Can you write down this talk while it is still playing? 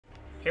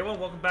Hey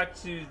everyone, welcome back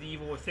to The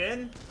Evil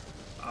Within.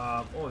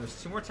 Oh,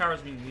 there's 2 more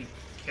towers we need to be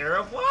care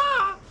of.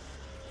 Wah!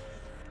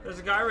 There's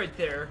a guy right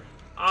there.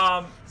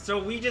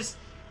 So we just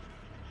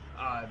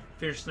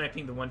finished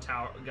sniping the one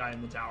guy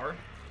in the tower.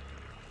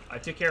 I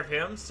took care of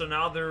him, so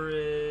now there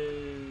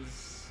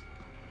is...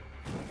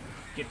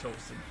 Get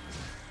toasted.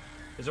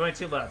 There's only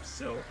 2 left,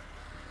 so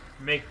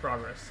make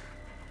progress.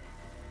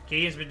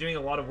 Gideon's been doing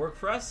a lot of work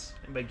for us,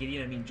 and by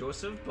Gideon I mean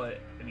Joseph,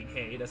 but I mean,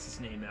 hey, that's his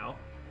name now.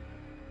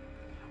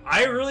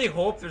 I really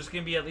hope there's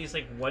gonna be at least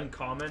like 1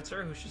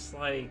 commenter who's just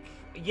like,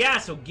 yeah,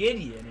 so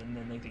Gideon, and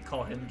then like they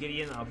call him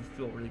Gideon. I'll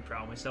feel really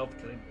proud of myself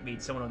because I made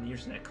someone on the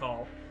internet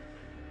call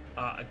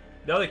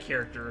another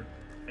character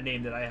a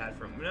name that I had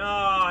from. No,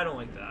 I don't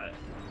like that.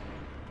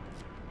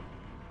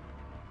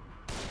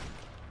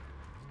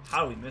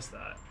 How do we miss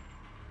that?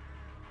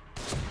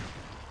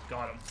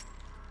 Got him.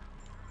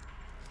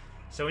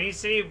 So we need to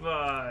save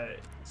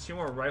 2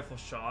 more rifle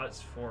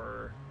shots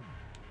for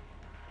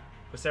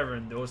what's ever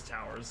in those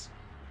towers.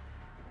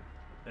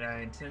 And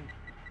I intend.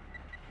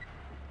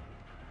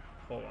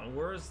 Hold on,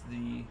 where's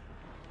the?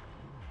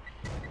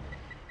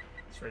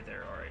 It's right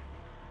there. All right,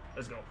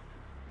 let's go.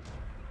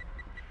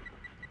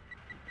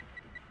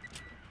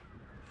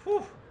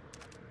 Whew,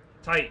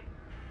 tight.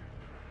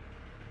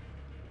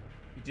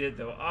 We did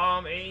though.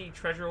 Any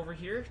treasure over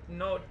here?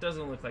 No, it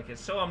doesn't look like it.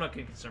 So I'm not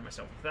gonna concern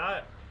myself with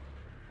that.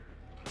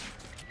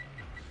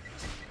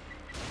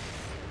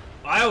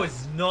 I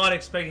was not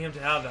expecting him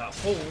to have that.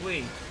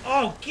 Holy!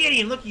 Oh,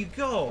 Gideon, look you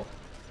go!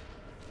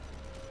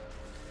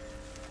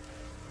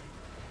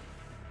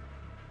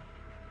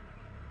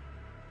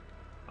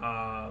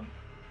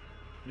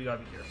 We gotta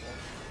be careful.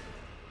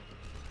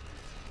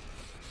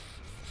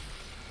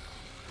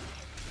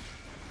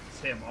 It's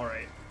him,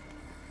 alright.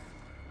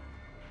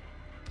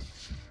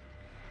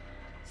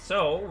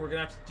 So, we're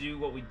gonna have to do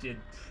what we did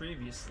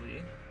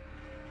previously.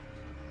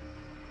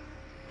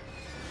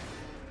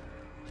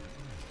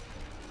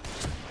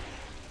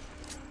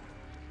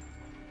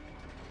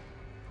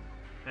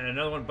 And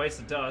another one bites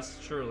the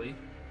dust, surely.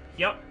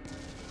 Yep.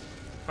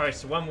 Alright,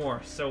 so 1 more.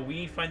 So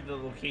we find the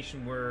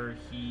location where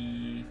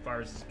he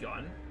fires his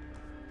gun.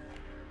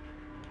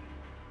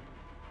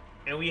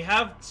 And we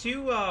have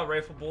 2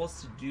 rifle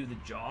bullets to do the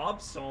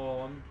job, so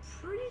I'm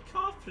pretty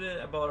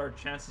confident about our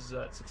chances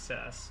of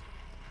success.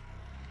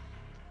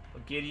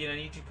 But Gideon, I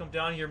need you to come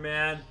down here,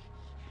 man.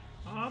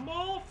 I'm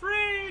all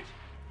afraid.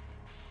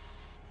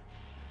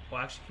 Well,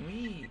 actually, can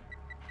we...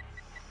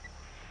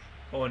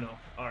 Oh, no.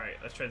 Alright,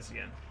 let's try this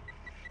again.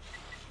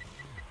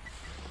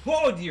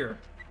 Oh, dear.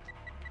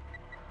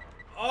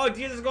 Oh,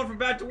 dear, this is going from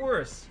bad to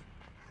worse.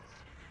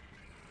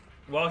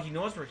 Well, he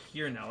knows we're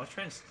here now. Let's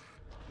try and...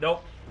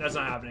 Nope, that's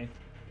not happening.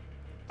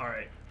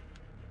 Alright.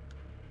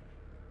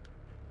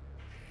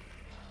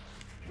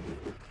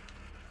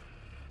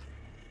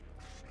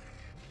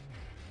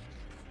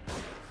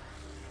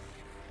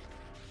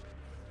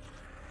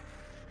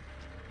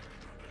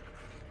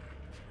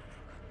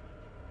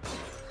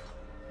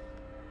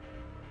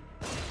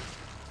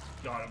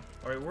 Got him.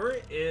 Alright, where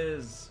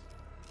is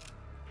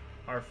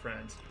our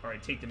friend?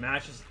 Alright, take the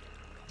matches.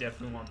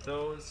 Definitely want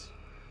those.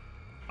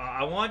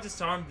 I want to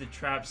disarm the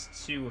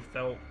traps too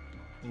without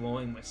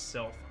blowing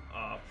myself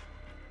up.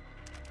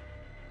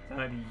 That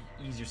might be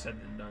easier said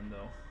than done,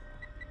 though.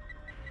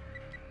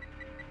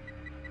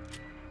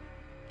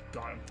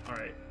 Got him.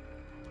 Alright.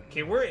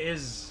 Okay, where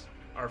is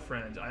our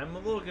friend? I'm a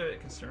little bit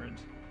concerned.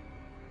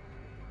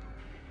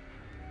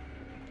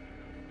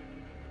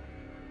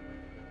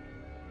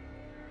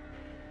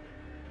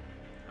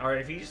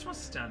 Alright, if he just wants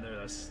to stand there,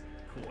 that's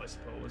cool, I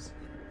suppose.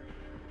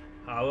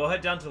 We'll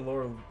head down to the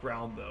lower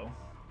ground, though.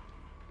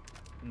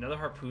 Another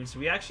harpoon. So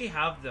we actually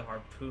have the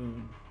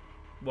harpoon.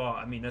 Well,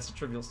 I mean, that's a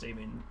trivial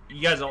statement.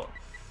 You guys all...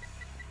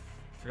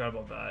 Forgot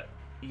about that.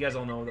 You guys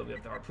all know that we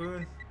have the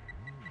harpoon.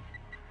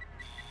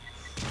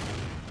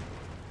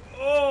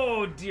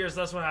 Oh, dear. So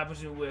that's what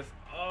happens to with...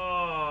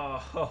 Oh,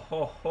 ho,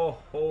 ho, ho,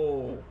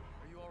 ho.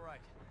 Are you alright?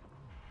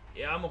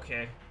 Yeah, I'm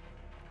okay.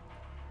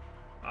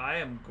 I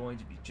am going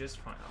to be just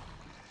fine.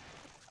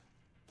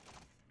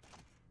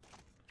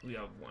 We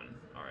have 1.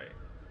 Alright.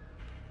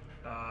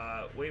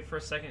 Wait for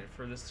a second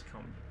for this to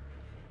come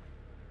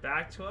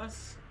back to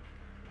us.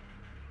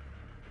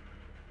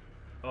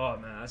 Oh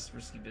man, that's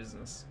risky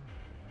business.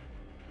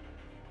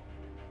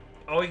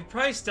 Oh, we could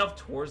probably stealth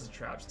towards the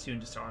traps too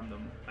and disarm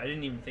them. I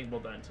didn't even think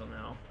about that until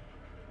now.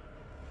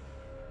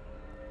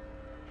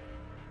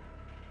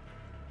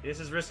 This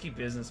is risky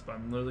business, but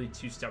I'm literally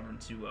too stubborn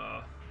to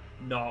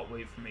not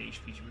wait for my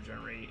HP to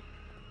regenerate.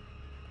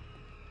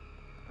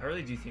 I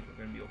really do think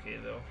we're gonna be okay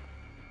though.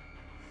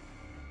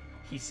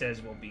 He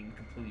says while being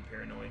completely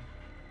paranoid.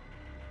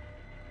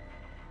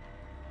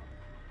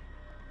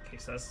 Okay,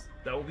 so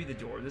that will be the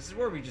door. This is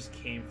where we just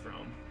came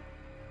from.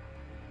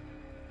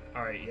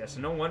 Alright, yeah,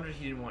 so no wonder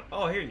he didn't want...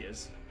 Oh, here he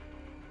is.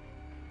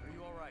 Are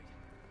you alright?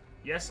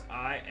 Yes,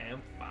 I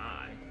am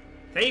fine.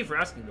 Thank you for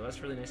asking, though. That's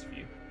really nice of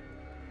you.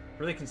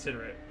 Really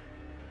considerate.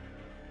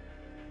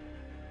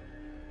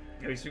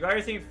 Okay, so we got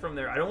everything from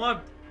there. I don't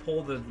want to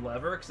pull the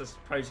lever because that's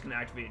probably just gonna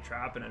activate a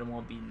trap, and I don't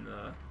want to be in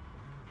the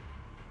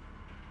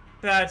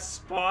bad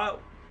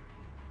spot.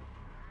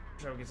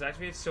 Trap gets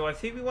activated, so I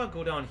think we want to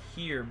go down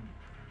here.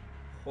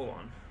 Hold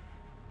on.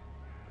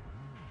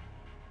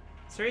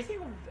 Is there anything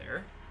over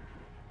there?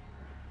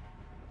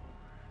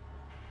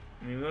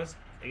 I mean,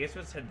 I guess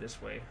let's head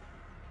this way.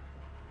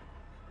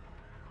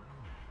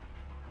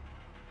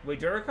 Wait,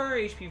 do I recover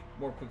HP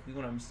more quickly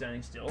when I'm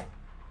standing still?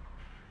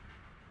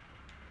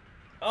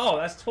 Oh,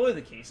 that's totally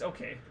the case.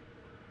 Okay.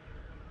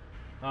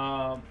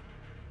 Okay,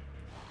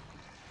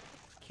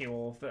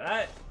 well, with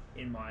that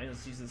in mind,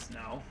 let's use this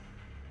now.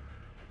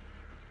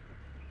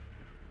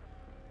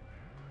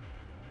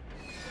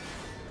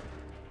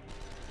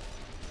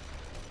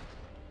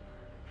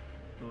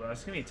 Ooh,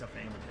 that's gonna be a tough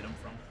angle to hit him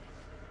from.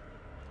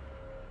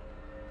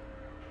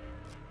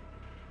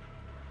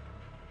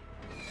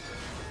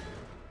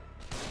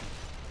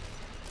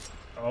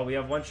 Oh, we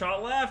have one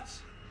shot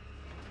left.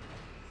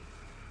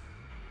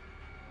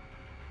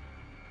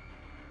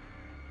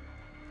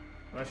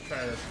 Let's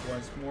try this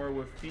once more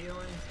with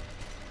feeling.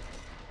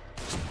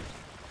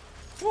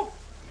 Woo!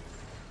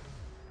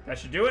 That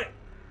should do it.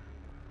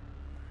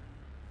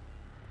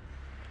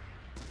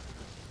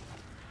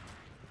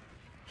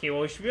 Okay,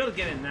 well, we should be able to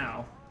get in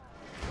now.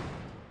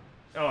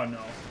 Oh,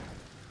 no.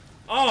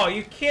 Oh, are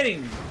you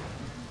kidding me?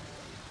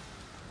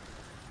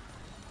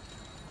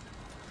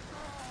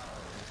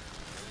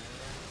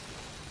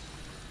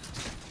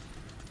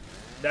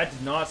 That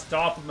did not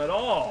stop him at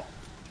all.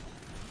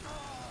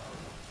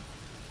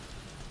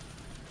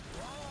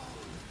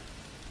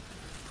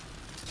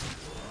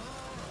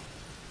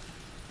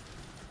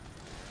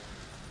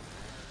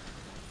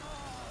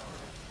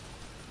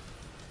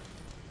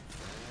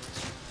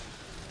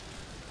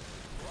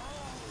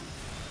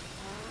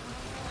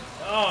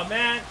 Oh,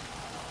 man.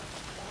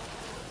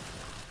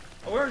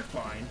 Oh, we're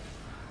fine.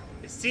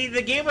 See,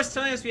 the game was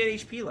telling us we had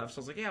HP left, so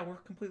I was like, yeah, we're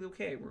completely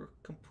okay. We're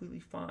completely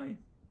fine.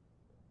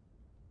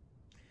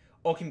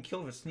 Oh, can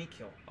kill with a sneak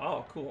kill.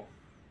 Oh, cool.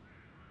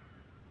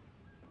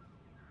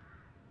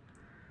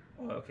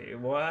 Oh, okay,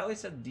 well, I at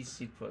least had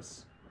DC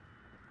puss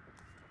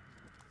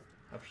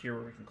up here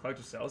where we can collect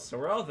ourselves. So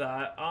we're all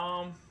that.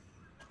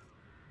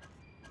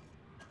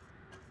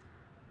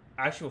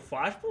 Actual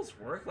flash bolts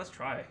work? Let's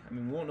try. I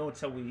mean, we won't know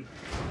until we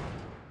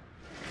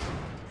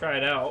try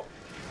it out.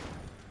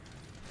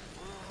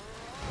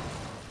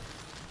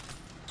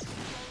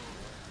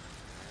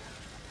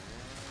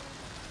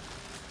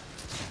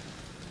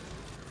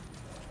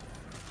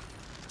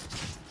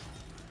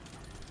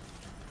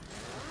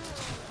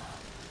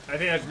 I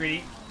think that's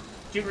greedy.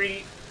 Too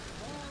greedy.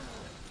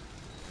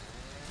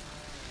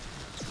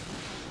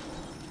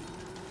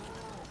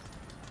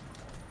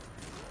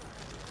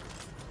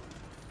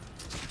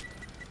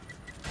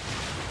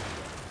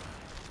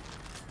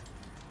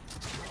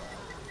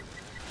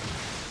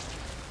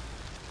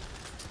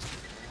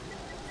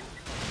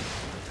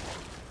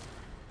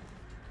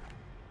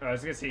 I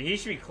was gonna say, he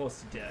should be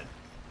close to dead.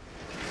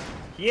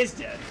 He is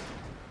dead.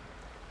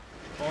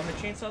 Oh, and the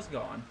chainsaw's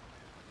gone.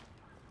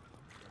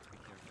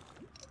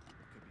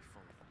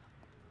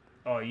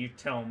 Oh, you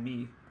tell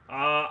me.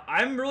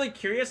 I'm really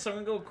curious, so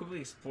I'm gonna go quickly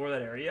explore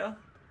that area.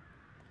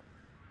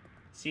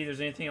 See if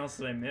there's anything else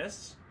that I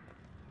missed.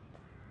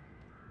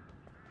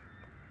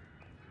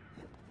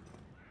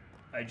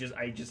 I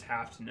just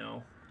have to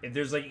know. If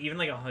there's like even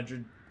like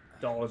 $100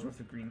 worth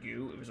of green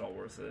goo, it was all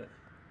worth it.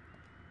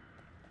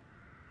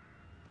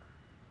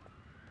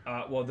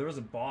 Well, there was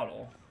a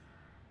bottle.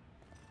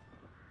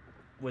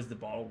 Was the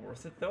bottle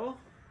worth it though?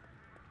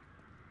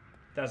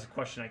 That's a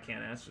question I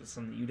can't answer. It's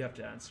something you'd have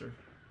to answer,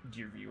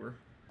 dear viewer.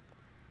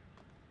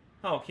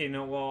 Oh, okay,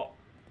 no, well...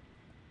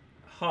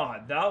 Huh,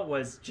 that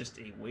was just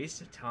a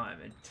waste of time.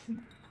 And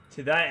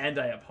to that end,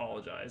 I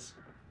apologize.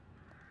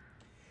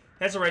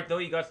 That's alright, though.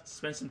 You got to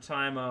spend some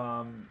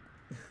time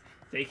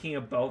thinking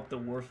about the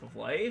worth of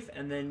life.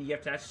 And then you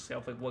have to ask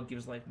yourself, like, what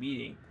gives life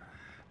meaning?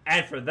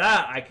 And for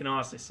that, I can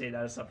honestly say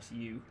that it's up to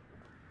you.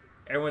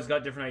 Everyone's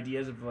got different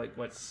ideas of, like,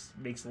 what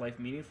makes life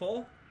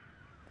meaningful.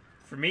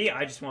 For me,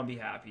 I just want to be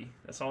happy.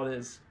 That's all it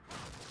is.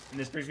 And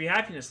this brings me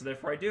happiness, so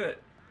therefore I do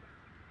it.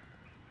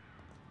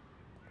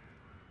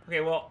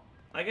 Okay, well,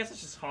 I guess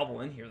let's just hobble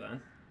in here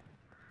then.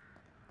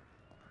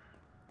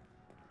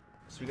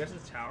 So we got to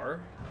the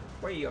tower.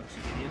 What are you up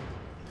to, Gideon?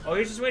 Oh,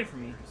 he's just waiting for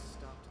me.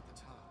 Stopped at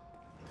the top.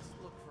 Let's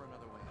look for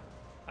another way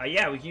out.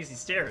 Yeah, we can use these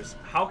stairs.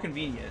 How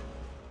convenient.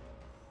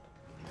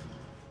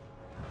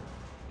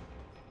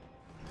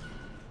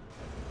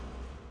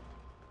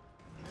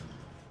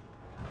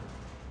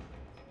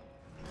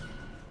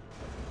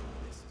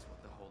 This is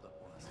what the holdup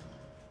was.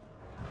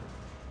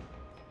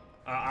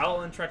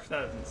 I'll interact with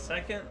that in a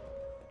second.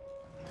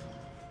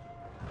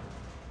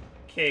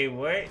 Okay,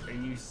 wait. Are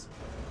you...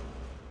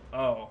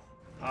 Oh.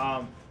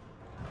 I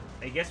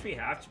guess we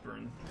have to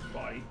burn the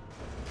body.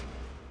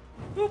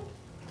 Boop.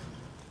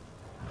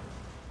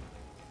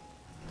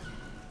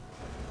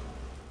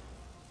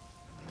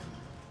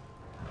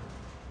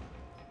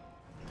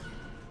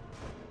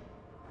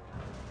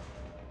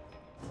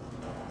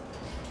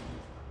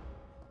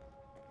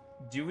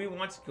 Do we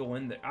want to go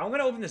in there? I'm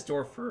gonna open this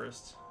door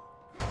first.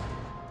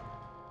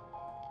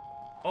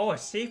 Oh, a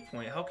save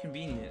point. How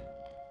convenient.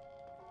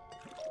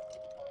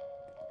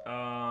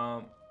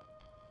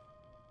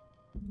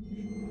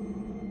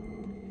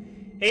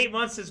 8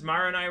 months since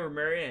Myra and I were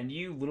married, and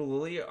you, little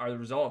Lily, are the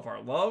result of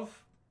our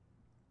love.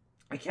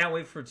 I can't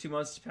wait for 2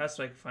 months to pass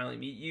so I can finally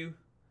meet you.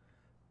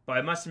 But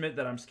I must admit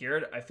that I'm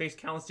scared. I face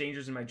countless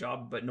dangers in my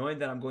job, but knowing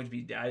that I'm going to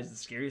be dad is the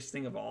scariest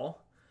thing of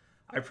all.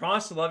 I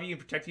promise to love you and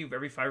protect you with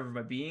every fiber of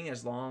my being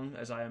as long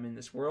as I am in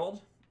this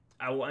world.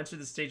 I will enter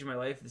this stage of my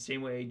life the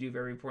same way I do a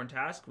very important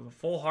task, with a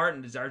full heart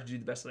and desire to do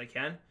the best that I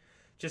can.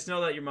 Just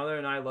know that your mother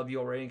and I love you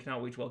already and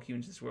cannot wait to welcome you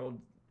into this world,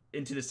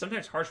 into this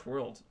sometimes harsh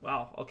world.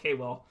 Wow. Okay,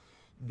 well,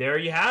 there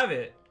you have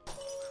it.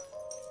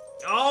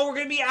 Oh, we're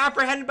gonna be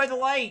apprehended by the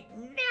light.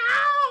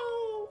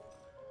 No.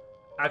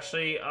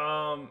 Actually,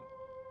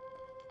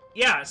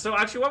 yeah. So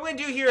actually, what I'm gonna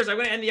do here is I'm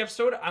gonna end the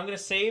episode. I'm gonna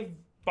save,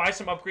 buy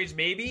some upgrades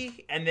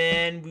maybe, and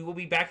then we will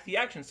be back to the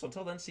action. So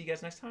until then, see you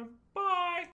guys next time. Bye.